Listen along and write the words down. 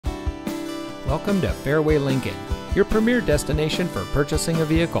Welcome to Fairway Lincoln, your premier destination for purchasing a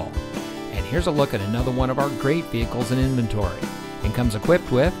vehicle. And here's a look at another one of our great vehicles in inventory, and comes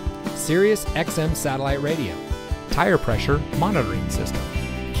equipped with Sirius XM satellite radio, tire pressure monitoring system,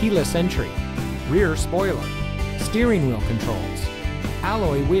 keyless entry, rear spoiler, steering wheel controls,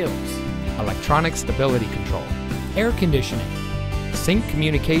 alloy wheels, electronic stability control, air conditioning, sync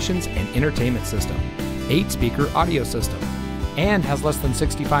communications and entertainment system, 8-speaker audio system, and has less than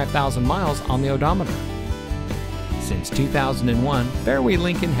 65,000 miles on the odometer. Since 2001, Fairway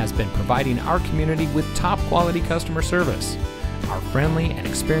Lincoln has been providing our community with top quality customer service. Our friendly and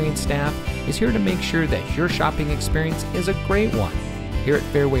experienced staff is here to make sure that your shopping experience is a great one. Here at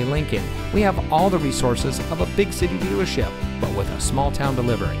Fairway Lincoln, we have all the resources of a big city dealership, but with a small town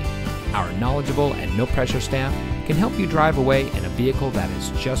delivery. Our knowledgeable and no-pressure staff can help you drive away in a vehicle that is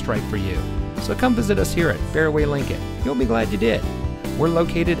just right for you. So come visit us here at Fairway Lincoln. You'll be glad you did. We're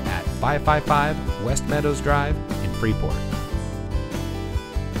located at 555 West Meadows Drive in Freeport.